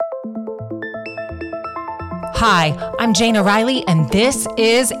Hi, I'm Jana Riley, and this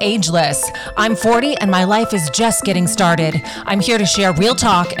is Ageless. I'm 40, and my life is just getting started. I'm here to share real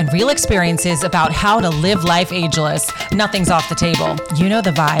talk and real experiences about how to live life ageless. Nothing's off the table. You know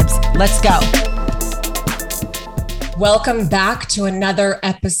the vibes. Let's go. Welcome back to another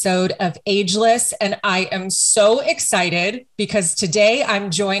episode of Ageless, and I am so excited because today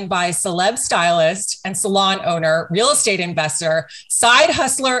I'm joined by celeb stylist and salon owner, real estate investor, side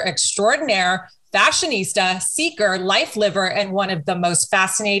hustler extraordinaire, fashionista, seeker, life liver, and one of the most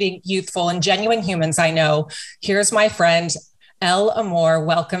fascinating, youthful, and genuine humans I know. Here's my friend, Elle Amor.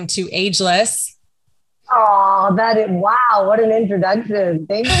 Welcome to Ageless. Oh, wow, what an introduction.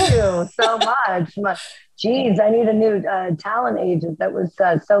 Thank you so much. Geez, I need a new talent agent. That was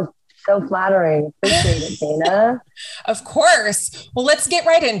so flattering. Appreciate it, Dana. Of course. Well, let's get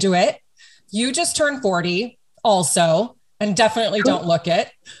right into it. You just turned 40 also, and definitely don't look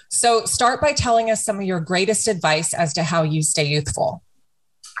it. So start by telling us some of your greatest advice as to how you stay youthful.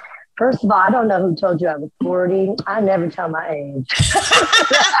 First of all, I don't know who told you I was 40. I never tell my age.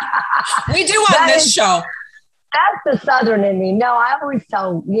 We do on this show. That's the Southern in me. No, I always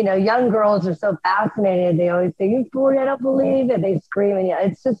tell, young girls are so fascinated. They always say, "You're 40, I don't believe it." They scream. And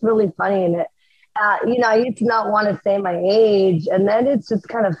it's just really funny. And, I used to not want to say my age. And then it's just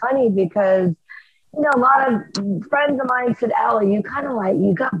kind of funny because, a lot of friends of mine said, "Ellie, you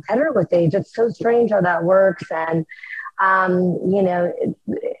got better with age." It's so strange how that works. And,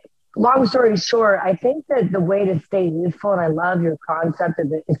 long story short, I think that the way to stay youthful, and I love your concept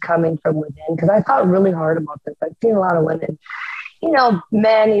of it, is coming from within, because I thought really hard about this. I've seen a lot of women,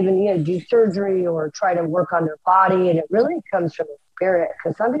 men even, do surgery or try to work on their body, and it really comes from the spirit.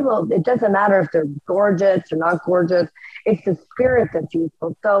 Because some people, it doesn't matter if they're gorgeous or not gorgeous, it's the spirit that's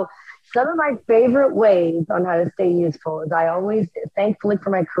youthful. So some of my favorite ways on how to stay youthful is I always, thankfully for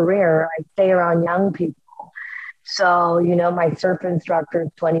my career, I stay around young people. So, my surf instructor is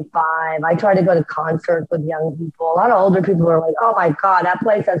 25. I try to go to concerts with young people. A lot of older people are like, "Oh my God, that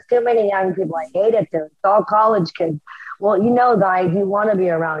place has too many young people. I hate it there. It's all college kids." Well, guys, you want to be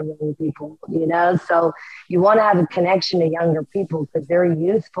around young people, so you want to have a connection to younger people because their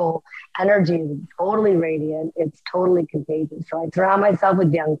youthful energy is totally radiant. It's totally contagious. So I surround myself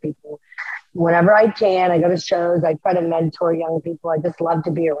with young people. Whenever I can, I go to shows. I try to mentor young people. I just love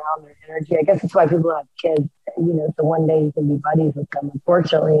to be around their energy. I guess that's why people have kids, so one day you can be buddies with them.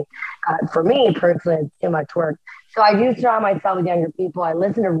 Unfortunately, for me personally, it's too much work. So I do surround myself with younger people. I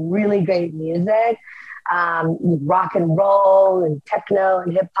listen to really great music, rock and roll and techno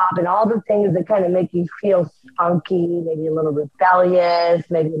and hip hop and all the things that kind of make you feel spunky, maybe a little rebellious,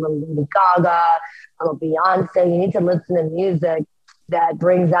 maybe a little Lady Gaga, a little Beyonce. You need to listen to music that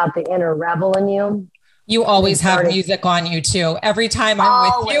brings out the inner rebel in you. You always have music on you too. Every time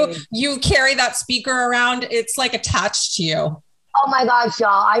I'm with you, you carry that speaker around. It's like attached to you. Oh my gosh,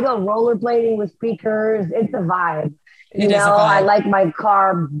 y'all. I go rollerblading with speakers. It's a vibe. It is a vibe. I like my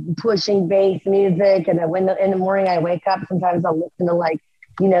car pushing bass music. And when in the morning I wake up, sometimes I'll listen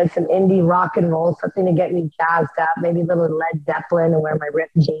to some indie rock and roll, something to get me jazzed up, maybe a little Led Zeppelin and wear my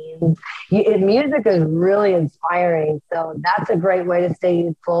ripped jeans. Music is really inspiring. So that's a great way to stay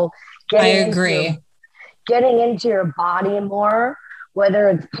youthful. I agree. Getting into your body more, whether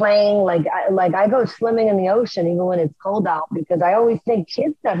it's playing, like I go swimming in the ocean, even when it's cold out, because I always think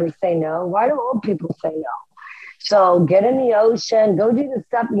kids never say no. Why do old people say no? So get in the ocean, go do the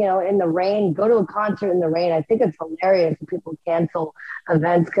stuff, in the rain, go to a concert in the rain. I think it's hilarious when people cancel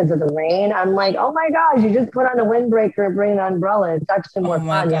events because of the rain. I'm like, oh my gosh, you just put on a windbreaker and bring an umbrella. It's actually more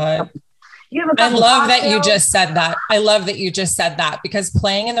fun. God. I love that you just said that. I love that you just said that because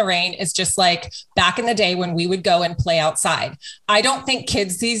playing in the rain is just like back in the day when we would go and play outside. I don't think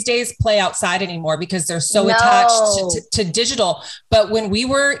kids these days play outside anymore because they're so attached to digital. But when we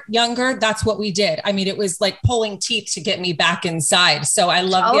were younger, that's what we did. I mean, it was like pulling teeth to get me back inside. So I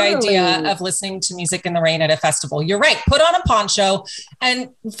love the idea of listening to music in the rain at a festival. You're right. Put on a poncho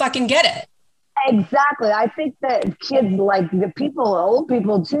and fucking get it. Exactly. I think that kids, like the people, old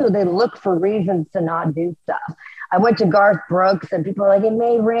people too, they look for reasons to not do stuff. I went to Garth Brooks and people are like, it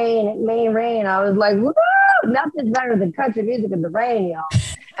may rain, it may rain. I was like, woo, nothing's better than country music in the rain, y'all.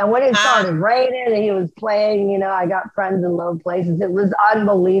 And when it started raining and he was playing, I got friends in low places. It was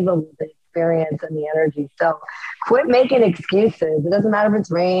unbelievable, the experience and the energy. So quit making excuses. It doesn't matter if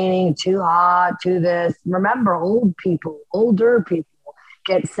it's raining, too hot, too this. Remember, older people,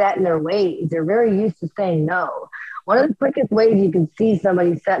 get set in their ways. They're very used to saying no. One of the quickest ways you can see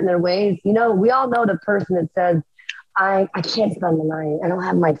somebody set in their ways, we all know the person that says, I can't spend the night. I don't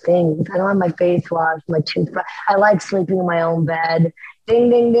have my things. I don't have my face wash, my toothbrush. I like sleeping in my own bed. Ding,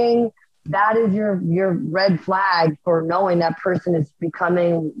 ding, ding. that is your red flag for knowing that person is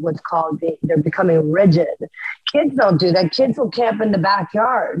becoming what's called, they're becoming rigid. Kids don't do that. Kids will camp in the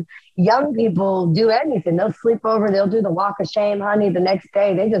backyard. Young people do anything. They'll sleep over. They'll do the walk of shame, honey. The next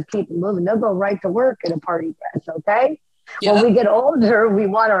day, they just keep moving. They'll go right to work in a party dress. Okay. Yep. When we get older, we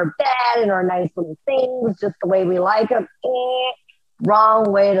want our bed and our nice little things just the way we like them.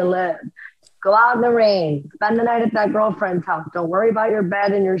 Wrong way to live. Go out in the rain. Spend the night at that girlfriend's house. Don't worry about your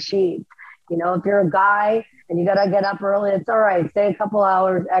bed and your sheets. You know, if you're a guy and you got to get up early, it's all right. Stay a couple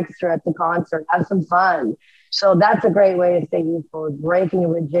hours extra at the concert. Have some fun. So that's a great way to stay youthful, is breaking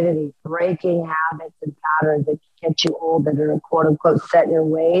rigidity, breaking habits and patterns that get you old, that are quote unquote set in your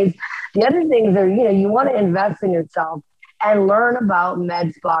ways. The other things are, you know, you want to invest in yourself and learn about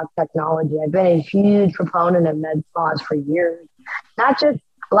med spa technology. I've been a huge proponent of med spas for years. Not just,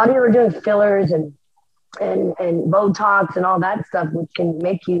 a lot of you are doing fillers and Botox and all that stuff, which can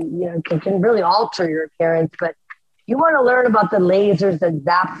make you, you know, can really alter your appearance. But you want to learn about the lasers that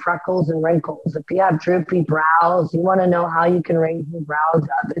zap freckles and wrinkles. If you have droopy brows, you want to know how you can raise your brows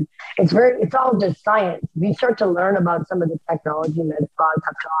up. It's all just science. If you start to learn about some of the technology med spas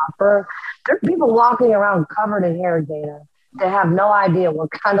have to offer, there are people walking around covered in hair, Dana. They have no idea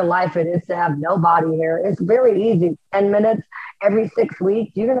what kind of life it is to have no body hair. It's very easy. 10 minutes every 6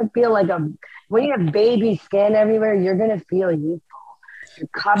 weeks. You're going to feel like when you have baby skin everywhere, you're going to feel youthful. You're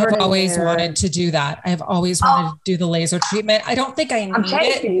covered. I've always wanted to do that. I've always wanted to do the laser treatment. I don't think I need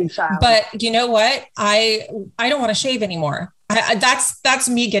it, but you know what? I don't want to shave anymore. That's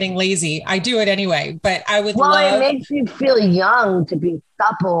me getting lazy. I do it anyway, but I would love. It makes you feel young to be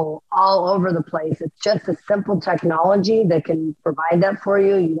supple all over the place. It's just a simple technology that can provide that for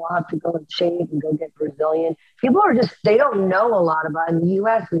you. You don't have to go and shave and go get Brazilian. People are they don't know a lot about it. In the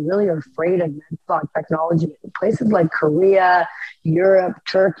US, we really are afraid of med spa technology. In places like Korea, Europe,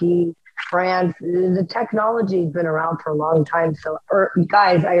 Turkey, France, the technology has been around for a long time. So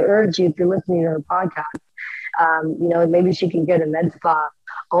guys, I urge you, if you're listening to her podcast, you know, maybe she can get a med spa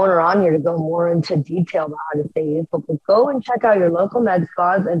owner on here to go more into detail about how to stay youthful. But go and check out your local med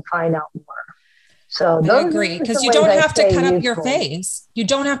spas and find out more. So I agree, because you don't have to cut up your face. You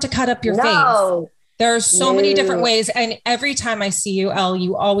don't have to cut up your face. There are so many different ways. And every time I see you, Elle,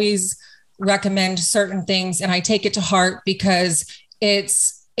 you always recommend certain things, and I take it to heart because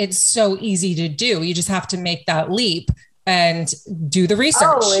it's so easy to do. You just have to make that leap and do the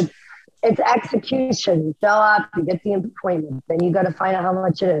research. It's execution. You show up, you get the appointment, then you got to find out how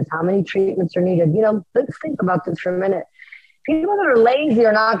much it is, how many treatments are needed. You know, let's think about this for a minute. People that are lazy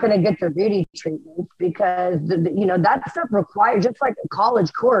are not going to get their beauty treatments because, you know, that stuff requires, just like a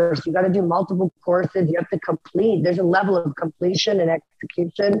college course, you got to do multiple courses. You have to complete. There's a level of completion and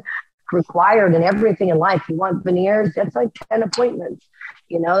execution required in everything in life. You want veneers, that's like 10 appointments.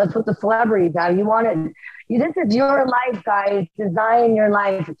 You know, that's what the celebrities have. You want it. This is your life, guys. Design your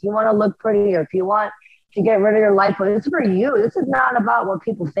life. If you want to look pretty, or if you want to get rid of your life, this is for you. This is not about what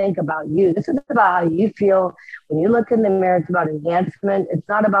people think about you. This is about how you feel when you look in the mirror. It's about enhancement. It's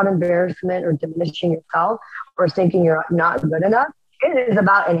not about embarrassment or diminishing yourself or thinking you're not good enough. It is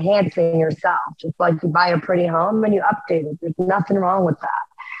about enhancing yourself. Just like you buy a pretty home and you update it. There's nothing wrong with that.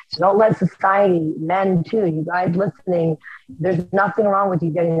 So don't let society, men too, you guys listening, there's nothing wrong with you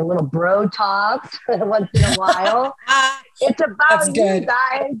getting a little bro talks once in a while. It's about you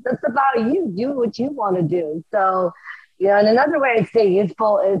guys. It's about you. Do what you want to do. So, you know, and another way to stay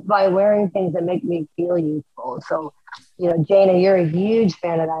youthful is by wearing things that make me feel youthful. So, you know, Jana, you're a huge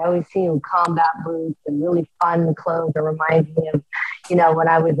fan of that. I always see you in combat boots and really fun clothes that remind me of, you know, when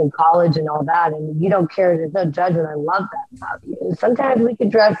I was in college and all that. And you don't care. There's no judgment. I love that about you. Sometimes we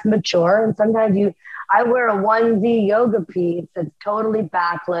could dress mature, and sometimes I wear a onesie yoga piece that's totally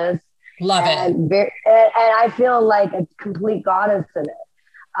backless. Love it. And I feel like a complete goddess in it.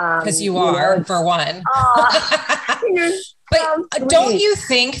 Because you are, for one. But don't you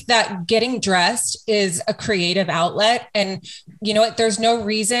think that getting dressed is a creative outlet? And you know what? There's no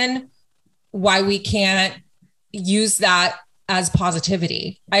reason why we can't use that as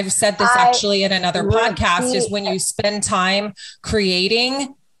positivity. I've said this actually in another podcast, is when you spend time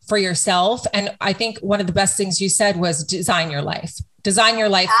creating for yourself. And I think one of the best things you said was design your life. Design your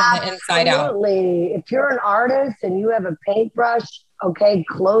life from the inside out. Absolutely. If you're an artist and you have a paintbrush, okay,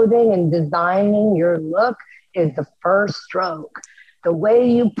 clothing and designing your look is the first stroke. The way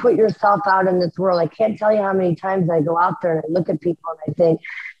you put yourself out in this world, I can't tell you how many times I go out there and I look at people and I think,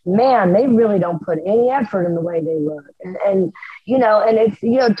 man, they really don't put any effort in the way they look. And you know, and it's,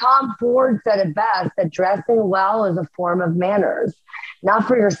 you know, Tom Ford said it best, that dressing well is a form of manners. not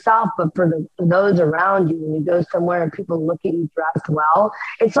for yourself, but for those around you. When you go somewhere and people look at you dressed well,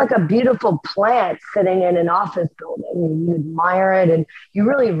 it's like a beautiful plant sitting in an office building. You admire it and you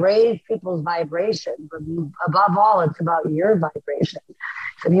really raise people's vibration. But above all, it's about your vibration.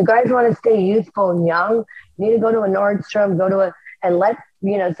 So if you guys want to stay youthful and young, you need to go to a Nordstrom, and let,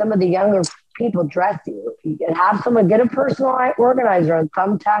 some of the younger people dress you. You can have someone get a personal organizer on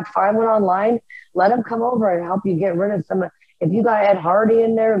Thumbtack, find one online, let them come over and help you get rid of some. If you got Ed Hardy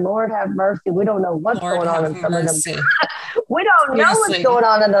in there, Lord have mercy. We don't know what's going on in some of them. We don't know what's going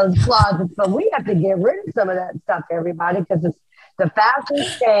on in those closets, but we have to get rid of some of that stuff, everybody, because the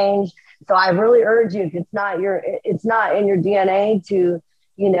fashion's changed. So I really urge you, if it's not in your DNA to,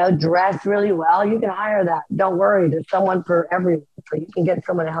 dress really well, you can hire that. Don't worry. There's someone for everyone. So you can get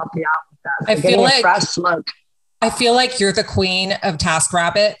someone to help you out with that. So I feel like you're the queen of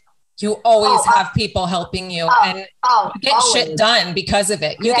TaskRabbit. You always have people helping you and you get always shit done because of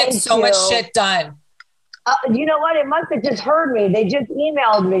it. You get so much shit done. You know what? It must have just heard me. They just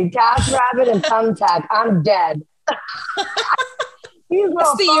emailed me, TaskRabbit and Thumbtack. I'm dead. These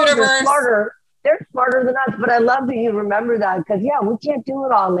little phones are smarter. They're smarter than us, but I love that you remember that because, we can't do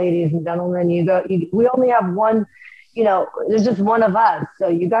it all, ladies and gentlemen. We only have one, there's just one of us. So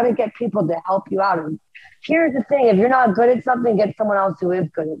you got to get people to help you out. And here's the thing. If you're not good at something, get someone else who is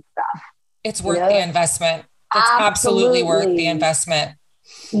good at stuff. It's worth the investment. It's absolutely worth the investment.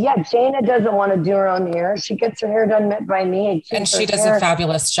 Yeah, Jana doesn't want to do her own hair. She gets her hair done by me. And she does a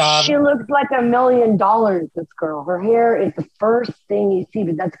fabulous job. She looks like $1 million, this girl. Her hair is the first thing you see,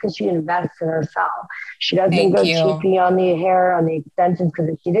 but that's because she invests in herself. She doesn't go cheapy on the hair, on the extensions,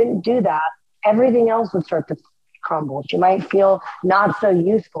 because if she didn't do that, everything else would start to crumble. She might feel not so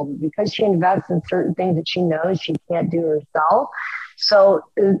useful, but because she invests in certain things that she knows she can't do herself. So,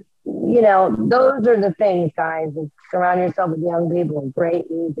 those are the things, guys. Surround yourself with young people, great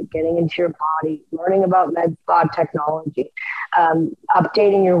music, getting into your body, learning about med spa technology,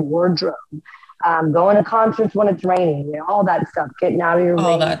 updating your wardrobe, going to concerts when it's raining, all that stuff, getting out of your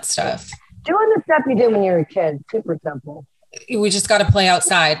all that stuff. Doing the stuff you did when you were a kid. Super simple. We just got to play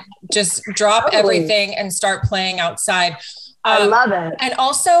outside. Just drop everything and start playing outside. I love it. And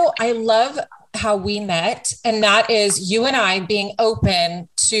also, I love how we met. And that is you and I being open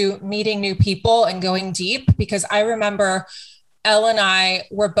to meeting new people and going deep. Because I remember Elle and I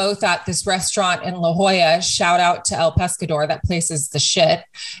were both at this restaurant in La Jolla. Shout out to El Pescador. That place is the shit.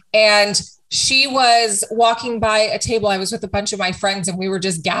 And she was walking by a table. I was with a bunch of my friends and we were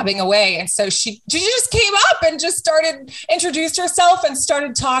just gabbing away. And so she just came up and just introduced herself and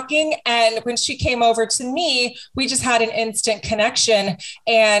started talking. And when she came over to me, we just had an instant connection.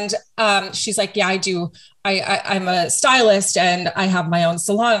 And she's like, yeah, I do. I'm a stylist and I have my own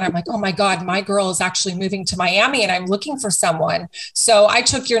salon. And I'm like, oh my God, my girl is actually moving to Miami and I'm looking for someone. So I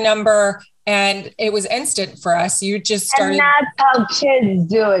took your number and it was instant for us. You just started. And that's how kids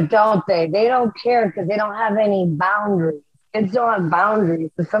do it, don't they? They don't care because they don't have any boundaries. Kids don't have boundaries.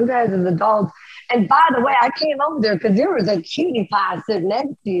 So sometimes as adults, and by the way, I came over there because there was a cutie pie sitting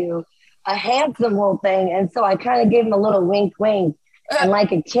next to you, a handsome little thing. And so I kind of gave him a little wink, wink. And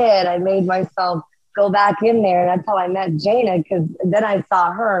like a kid, I made myself go back in there. And that's how I met Jana, because then I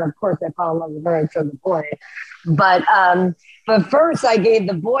saw her. And of course, I fell in love with her and so the boy. But first I gave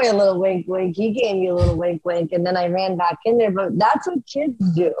the boy a little wink, wink. He gave me a little wink, wink. And then I ran back in there. But that's what kids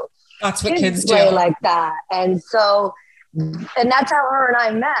do. That's what kids play do. Like that. And so, and that's how her and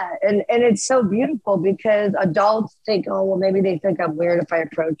I met. And it's so beautiful because adults think, oh, well, maybe they think I'm weird if I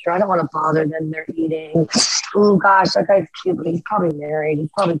approach her. I don't want to bother them. They're eating. Oh, gosh, that guy's cute, but he's probably married. He's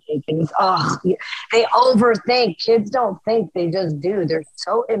probably taken. They overthink. Kids don't think. They just do. They're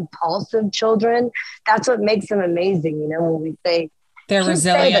so impulsive, children. That's what makes them amazing, when we say. They're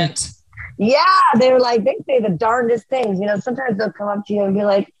resilient. They're like, they say the darndest things. Sometimes they'll come up to you and be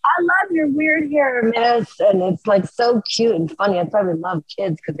like, I love your weird hair, miss. And it's like so cute and funny. That's why we love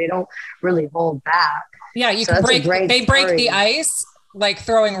kids, because they don't really hold back. Yeah, break the ice like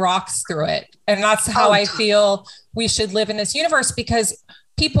throwing rocks through it. And that's how I feel we should live in this universe, because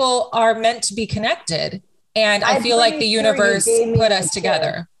people are meant to be connected. And I feel like the universe put us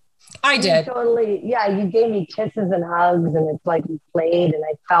together. I did. Totally. Yeah. You gave me kisses and hugs, and it's like we played, and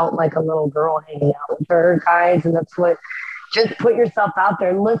I felt like a little girl hanging out with her, guys. And that's what, just put yourself out there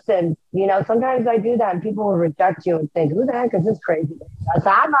and listen. Sometimes I do that and people will reject you and think, who the heck is this crazy? I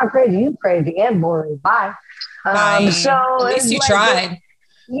said, I'm not crazy. You crazy and boring. Bye. So at least you tried.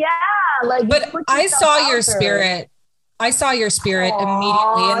 Yeah. But I saw your spirit. I saw your spirit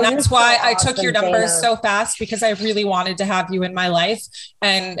immediately. And that's why I took your numbers so fast, because I really wanted to have you in my life.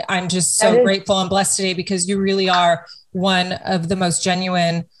 And I'm just so grateful and blessed today, because you really are one of the most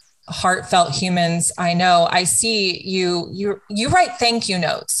genuine, heartfelt humans I know. I see you write thank you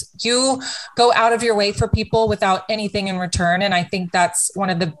notes. You go out of your way for people without anything in return. And I think that's one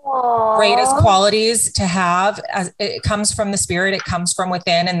of the greatest qualities to have. As it comes from the spirit, it comes from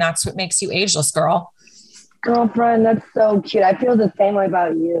within. And that's what makes you ageless, girl. Girlfriend, that's so cute. I feel the same way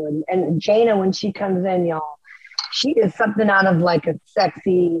about you. And Jana, when she comes in, y'all, she is something out of like a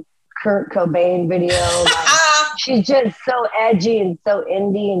sexy Kurt Cobain video. Like, she's just so edgy and so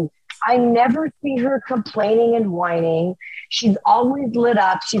indie. And I never see her complaining and whining. She's always lit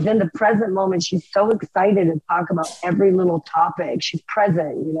up. She's in the present moment. She's so excited to talk about every little topic. She's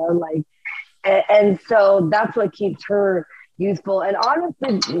present, you know, like, and so that's what keeps her youthful. And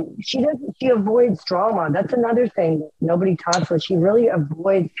honestly, she avoids drama. That's another thing that nobody talks about. She really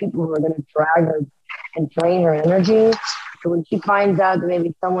avoids people who are going to drag her and drain her energy. So when she finds out that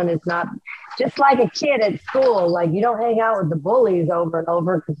maybe someone is not, just like a kid at school, like you don't hang out with the bullies over and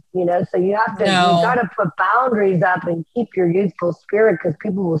over, because, you know, so you have to, you got to put boundaries up and keep your youthful spirit, because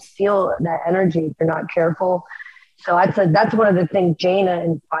people will steal that energy if you're not careful. So I said, that's one of the things Jana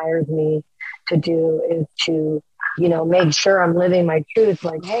inspires me to do, is to, you know, make sure I'm living my truth.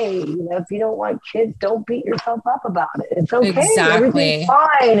 Like, hey, you know, if you don't want kids, don't beat yourself up about it. It's okay. Exactly. Everything's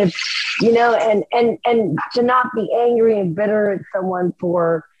fine. It's, you know, and to not be angry and bitter at someone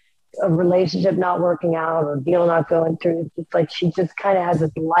for a relationship not working out or deal not going through. It's just like, she just kind of has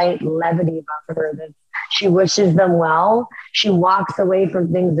this light levity about her that she wishes them well. She walks away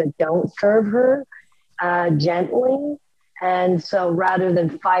from things that don't serve her gently. And so rather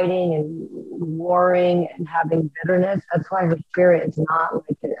than fighting and warring and having bitterness, that's why her spirit is not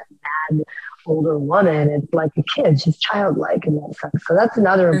like a mad older woman. It's like a kid. She's childlike in that sense. So that's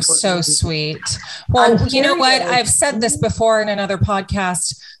another You're important so thing. sweet. Well, you know what? I've said this before in another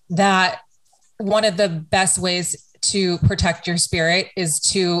podcast, that one of the best ways to protect your spirit is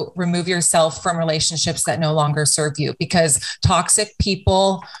to remove yourself from relationships that no longer serve you, because toxic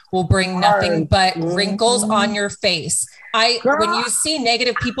people will bring nothing but wrinkles on your face. When you see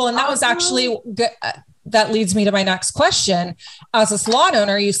negative people, and that was actually good, that leads me to my next question. As a salon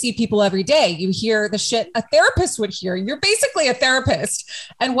owner, you see people every day. You hear the shit a therapist would hear. You're basically a therapist.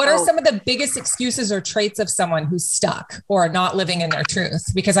 And what are some of the biggest excuses or traits of someone who's stuck or not living in their truth?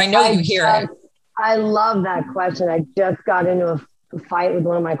 Because I know you hear it. I love that question. I just got into a fight with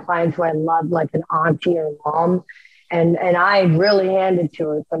one of my clients who I loved like an auntie or mom. And I really hand it to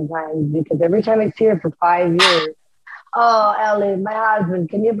her sometimes, because every time I see her for 5 years, oh, Ellie, my husband,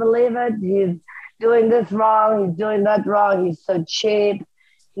 can you believe it? He's doing this wrong. He's doing that wrong. He's so cheap.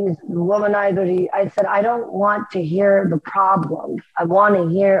 He's a womanizer. I said, I don't want to hear the problem. I want to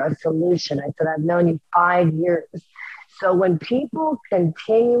hear a solution. I said, I've known you 5 years. So when people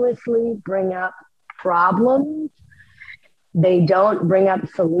continuously bring up problems, they don't bring up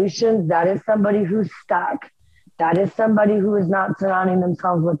solutions, that is somebody who's stuck. That is somebody who is not surrounding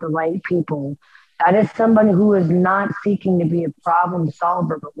themselves with the right people. That is somebody who is not seeking to be a problem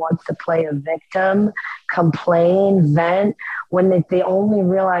solver, but wants to play a victim, complain, vent, when they only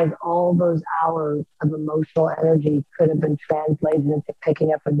realize all those hours of emotional energy could have been translated into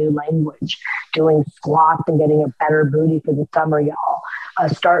picking up a new language, doing squats and getting a better booty for the summer, y'all.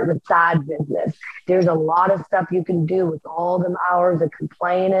 Starting a side business. There's a lot of stuff you can do with all them hours of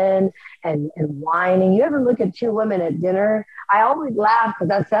complaining and whining. You ever look at two women at dinner? I always laugh,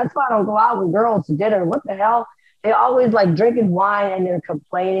 because that's why I don't go out with girls to dinner. What the hell? They always like drinking wine and they're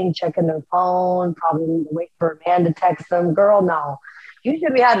complaining, checking their phone, probably waiting for a man to text them. Girl, no. You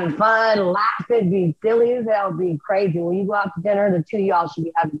should be having fun, laughing, be silly as hell, be crazy. When you go out to dinner, the two of y'all should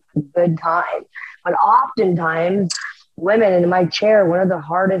be having a good time. But oftentimes, women in my chair, one of the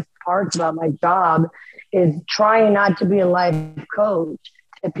hardest parts about my job is trying not to be a life coach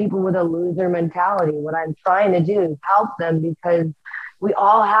to people with a loser mentality. What I'm trying to do is help them, because we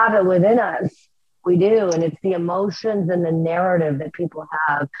all have it within us. We do. And it's the emotions and the narrative that people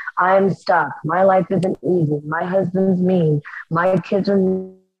have. I'm stuck. My life isn't easy. My husband's mean. My kids are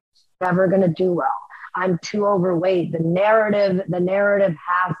never going to do well. I'm too overweight. The narrative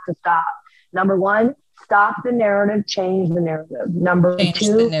has to stop. Number one, stop the narrative, change the narrative. Number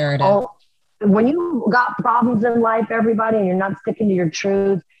two, when you got problems in life, everybody, and you're not sticking to your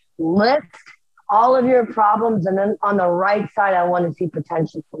truth, list all of your problems. And then on the right side, I want to see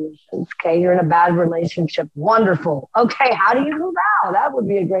potential solutions. Okay. You're in a bad relationship. Wonderful. Okay. How do you move out? That would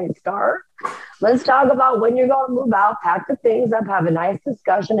be a great start. Let's talk about when you're going to move out, pack the things up, have a nice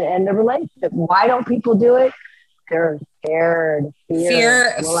discussion, and end the relationship. Why don't people do it? They're scared.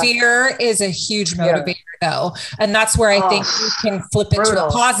 Fear is a huge motivator, though. And that's where I think you can flip it to a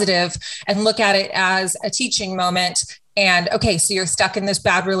positive and look at it as a teaching moment. And okay, so you're stuck in this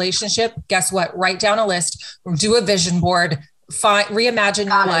bad relationship. Guess what? Write down a list, do a vision board, reimagine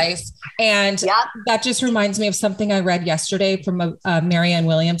your life. And that just reminds me of something I read yesterday from a Marianne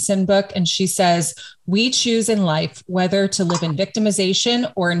Williamson book. And she says, we choose in life whether to live in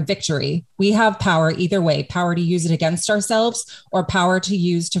victimization or in victory. We have power either way, power to use it against ourselves or power to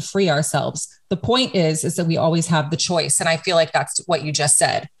use to free ourselves. The point is that we always have the choice. And I feel like that's what you just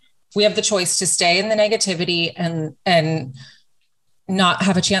said. We have the choice to stay in the negativity and not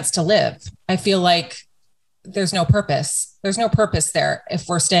have a chance to live. I feel like there's no purpose. There's no purpose there if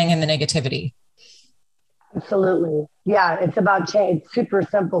we're staying in the negativity. Absolutely. Yeah. It's about change. Super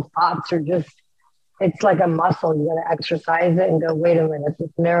simple thoughts are just, it's like a muscle. You got to exercise it and go, wait a minute, this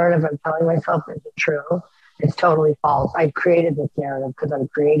narrative I'm telling myself isn't true. It's totally false. I created this narrative because I'm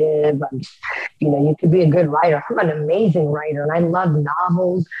creative. You could be a good writer. I'm an amazing writer and I love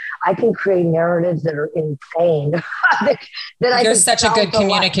novels. I can create narratives that are insane. You're such a good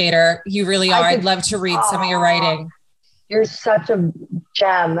communicator. You really are. I'd love to read some of your writing. You're such a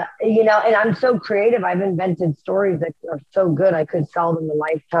gem, and I'm so creative. I've invented stories that are so good. I could sell them a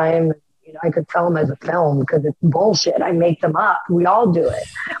lifetime. I could sell them as a film because it's bullshit. I make them up. We all do it.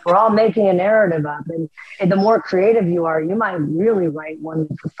 We're all making a narrative up. And the more creative you are, you might really write one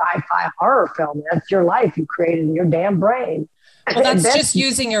that's a sci-fi horror film. That's your life. You created in your damn brain. Well, that's just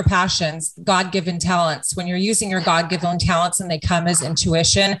using your passions, God-given talents. When you're using your God-given talents and they come as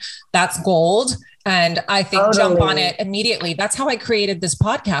intuition, that's gold. And I think jump on it immediately. That's how I created this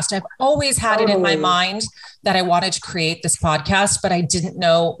podcast. I've always had it in my mind that I wanted to create this podcast, but I didn't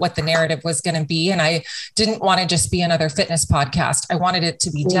know what the narrative was going to be. And I didn't want to just be another fitness podcast. I wanted it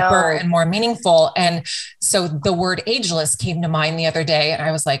to be deeper and more meaningful. And so the word ageless came to mind the other day. And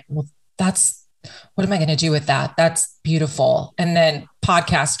I was like, well, what am I going to do with that? That's beautiful. And then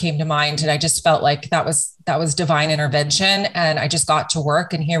podcast came to mind. And I just felt like that was divine intervention. And I just got to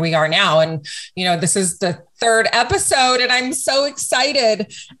work and here we are now. And, this is the 3rd episode and I'm so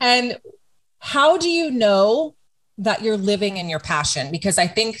excited. And how do you know that you're living in your passion? Because I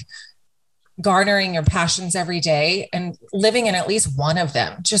think garnering your passions every day and living in at least one of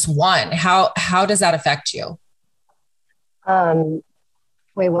them, just one, how does that affect you?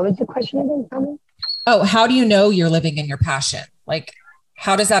 Wait, what was the question again? Tommy? Oh, how do you know you're living in your passion? Like,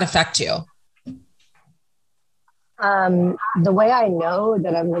 how does that affect you? The way I know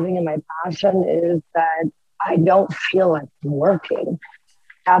that I'm living in my passion is that I don't feel like I'm working.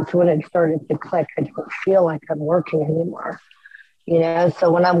 That's when it started to click. I don't feel like I'm working anymore.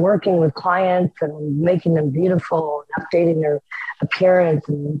 So when I'm working with clients and I'm making them beautiful and updating their appearance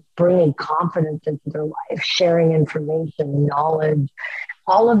and bringing confidence into their life, sharing information, knowledge,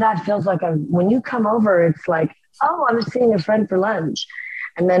 all of that feels like when you come over, it's like, oh, I'm seeing a friend for lunch.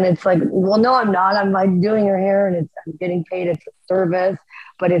 And then it's like, well, no, I'm not. I'm like doing her hair and I'm getting paid. It's a service,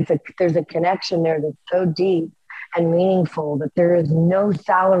 but there's a connection there that's so deep and meaningful that there is no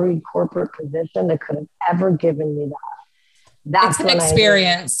salaried corporate position that could have ever given me that. It's an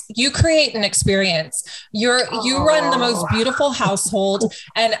experience. You create an experience. You run the most beautiful household.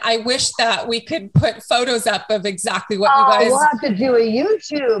 And I wish that we could put photos up of exactly what you guys. We'll have to do a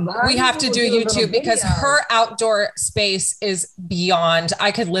YouTube. We have to do YouTube because her outdoor space is beyond.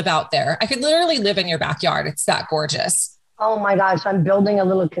 I could live out there. I could literally live in your backyard. It's that gorgeous. Oh my gosh. I'm building a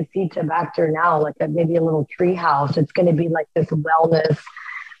little casita back there now, like maybe a little tree house. It's going to be like this wellness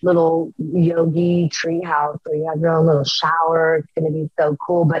little yogi tree house where you have your own little shower. It's going to be so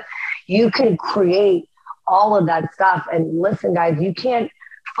cool, but you can create all of that stuff. And listen, guys, you can't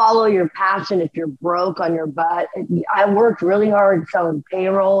follow your passion if you're broke on your butt. I worked really hard selling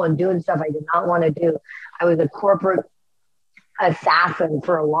payroll and doing stuff I did not want to do. I was a corporate assassin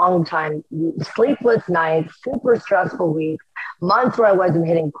for a long time, sleepless nights, super stressful weeks, months where I wasn't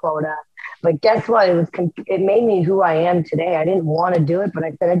hitting quota. But guess what? It made me who I am today. I didn't want to do it, but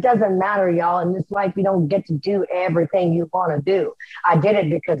I said, it doesn't matter, y'all. In this life, you don't get to do everything you want to do. I did it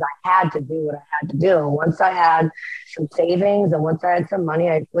because I had to do what I had to do. And once I had some savings and once I had some money,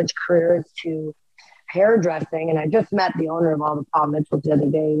 I switched careers to hairdressing. And I just met the owner of all the Paul Mitchells the other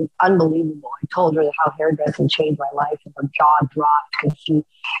day. It was unbelievable. I told her how hairdressing changed my life, and her jaw dropped because she,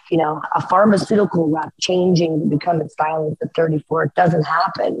 a pharmaceutical rep changing to become a stylist at 34, it doesn't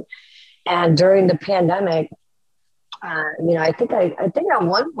happen. And during the pandemic, I think at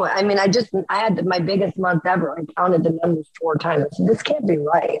one point, I had my biggest month ever. I counted the numbers 4 times. I said, this can't be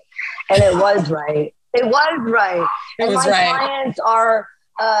right. And it was right. It was right. And my clients are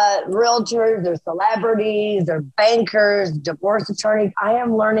realtors, they're celebrities, they're bankers, divorce attorneys. I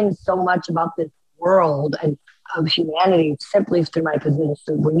am learning so much about this world and of humanity simply through my position.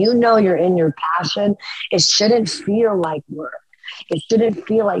 So when you know you're in your passion, it shouldn't feel like work. It shouldn't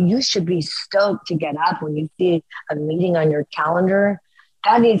feel like you should be stoked to get up when you see a meeting on your calendar.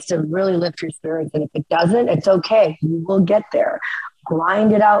 That needs to really lift your spirits. And if it doesn't, it's okay. You will get there.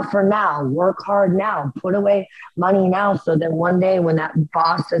 Grind it out for now. Work hard now. Put away money now. So then one day when that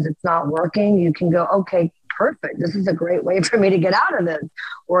boss says it's not working, you can go, okay, perfect. This is a great way for me to get out of this.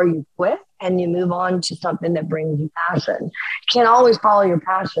 Or you quit and you move on to something that brings you passion. You can't always follow your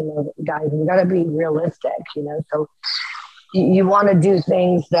passion, though, guys. You got to be realistic, So you want to do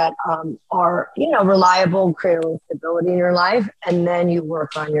things that are, reliable, create a little stability in your life. And then you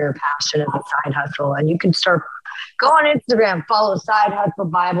work on your passion as a side hustle. And you can go on Instagram, follow Side Hustle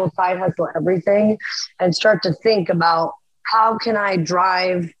Bible, Side Hustle Everything, and start to think about how can I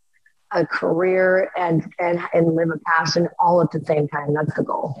drive a career and live a passion all at the same time. That's the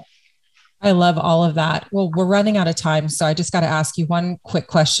goal. I love all of that. Well, we're running out of time, so I just got to ask you one quick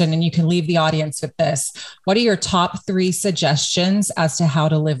question, and you can leave the audience with this. What are your top 3 suggestions as to how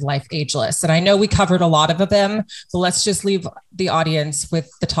to live life ageless? And I know we covered a lot of them, but let's just leave the audience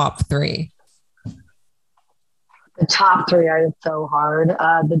with the top 3. The top 3 are so hard.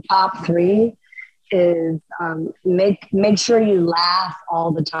 The top 3 is make sure you laugh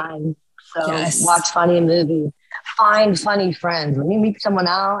all the time. So Watch funny movies. Find funny friends. When you meet someone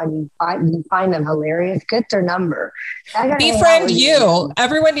out and you find them hilarious, get their number. Befriend you.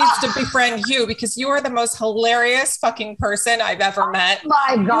 Everyone needs to befriend you because you are the most hilarious fucking person I've ever met.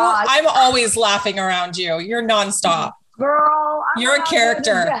 My God. I'm always laughing around you. You're nonstop. Girl. You're a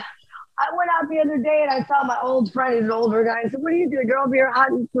character. I went out the other day and I saw my old friend, he's an older guy. I said, what are you doing, girl? Be here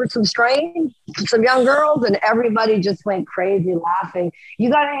hunting for some some young girls. And everybody just went crazy laughing.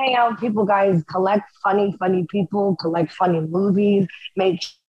 You got to hang out with people, guys. Collect funny people, collect funny movies. Make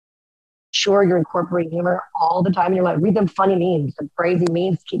sure you're incorporating humor all the time in your life. Read them funny memes, some crazy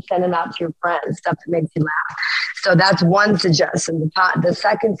memes. Keep sending out to your friends, stuff that makes you laugh. So that's one suggestion. The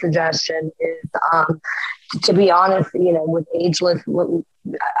second suggestion is, to be honest, with ageless,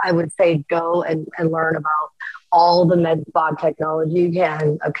 I would say go and learn about all the med spa technology you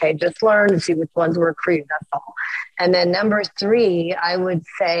can. Okay, just learn and see which ones work for you. That's all. And then number 3, I would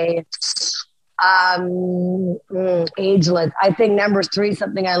say ageless. I think number 3,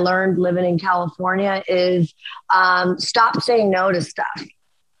 something I learned living in California is stop saying no to stuff.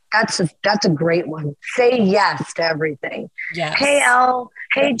 That's a great one. Say yes to everything. Yes. Hey, Elle.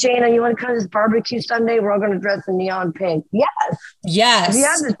 Hey, Jana, you want to come to this barbecue Sunday? We're all going to dress in neon pink. Yes.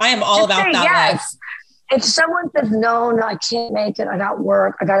 Yes. I am all about that life. If someone says, no, I can't make it. I got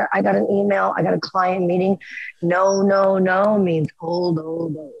work. I got an email. I got a client meeting. No means old.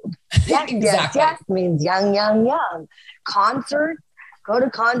 Yes, exactly. yes means young. Concerts. Go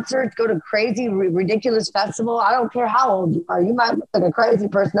to concerts, go to crazy, ridiculous festival. I don't care how old you are. You might look like a crazy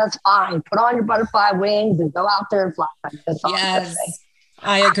person. That's fine. Put on your butterfly wings and go out there and fly. That's all yes.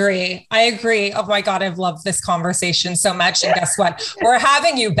 I agree. Oh my God. I've loved this conversation so much. And guess what? We're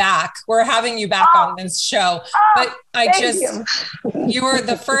having you back. On this show. But you were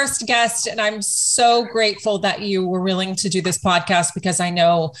the first guest and I'm so grateful that you were willing to do this podcast because I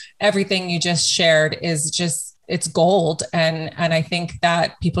know everything you just shared is it's gold. And I think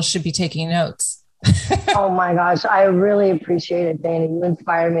that people should be taking notes. Oh my gosh. I really appreciate it, Dana. You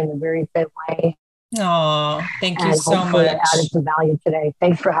inspired me in a very same way. Oh, thank you so much. I added some value today.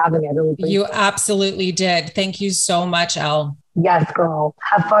 Thanks for having me. I really appreciate it. You absolutely did. Thank you so much, Elle. Yes, girl.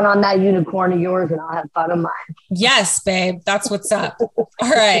 Have fun on that unicorn of yours and I'll have fun on mine. Yes, babe. That's what's up. All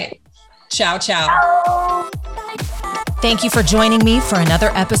right. Ciao. Ciao. Thank you for joining me for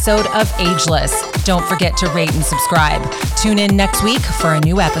another episode of Ageless. Don't forget to rate and subscribe. Tune in next week for a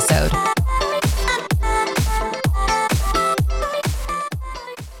new episode.